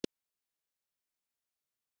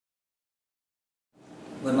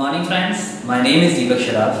Good morning friends, my name is and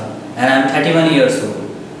I am 31 years old,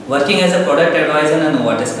 working as a product advisor in a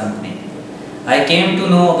Novartis company. I came to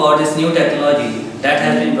know about this new technology that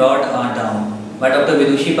has been brought on down by Dr.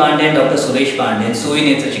 Vidushi Pandey and Dr. Suresh Pandey in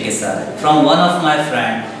SuVi Eye from one of my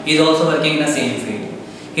friend. He is also working in the same field.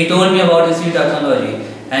 He told me about this new technology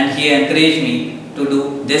and he encouraged me to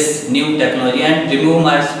do this new technology and remove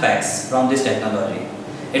my specs from this technology.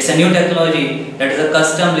 It's a new technology that is a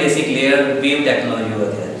custom LASIK layer view technology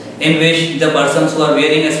over there, in which the persons who are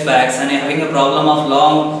wearing a specs and having a problem of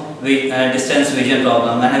long distance vision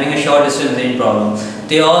problem and having a short distance vision problem,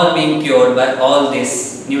 they are all being cured by all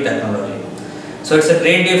this new technology. So it's a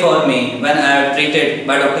great day for me when I am treated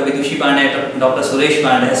by Dr. Vidushi Pandey, Dr. Suresh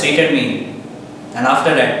Pandey has treated me, and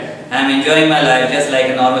after that I am enjoying my life just like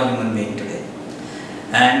a normal human being today.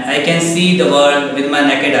 And I can see the world with my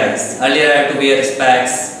naked eyes. Earlier I had to wear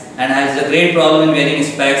specs and I had a great problem in wearing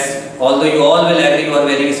specs. Although you all will agree you are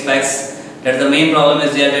wearing specs, that the main problem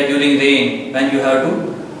is there that during rain when you have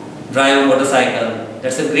to drive a motorcycle.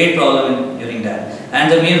 That's a great problem during that.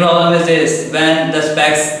 And the main problem is this, when the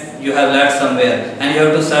specs you have left somewhere and you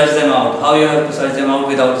have to search them out. How you have to search them out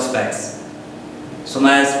without specs? So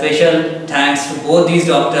my special thanks to both these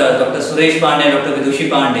doctors, Dr. Suresh Pandey and Dr. Vidushi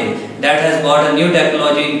Pandey, that has brought a new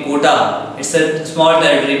technology in Kota. It's a small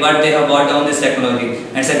territory, but they have brought down this technology.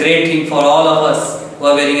 And it's a great thing for all of us who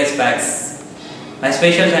are wearing specs. My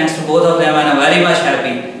special thanks to both of them, and I'm very much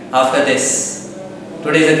happy after this.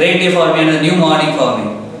 Today is a great day for me and a new morning for me.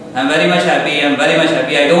 I'm very much happy.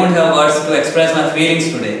 I don't have words to express my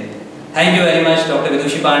feelings today. Thank you very much, Dr.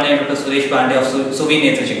 Vidushi Pandey and Dr. Suresh Pandey of SuVi Eye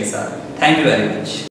Institute. Thank you very much.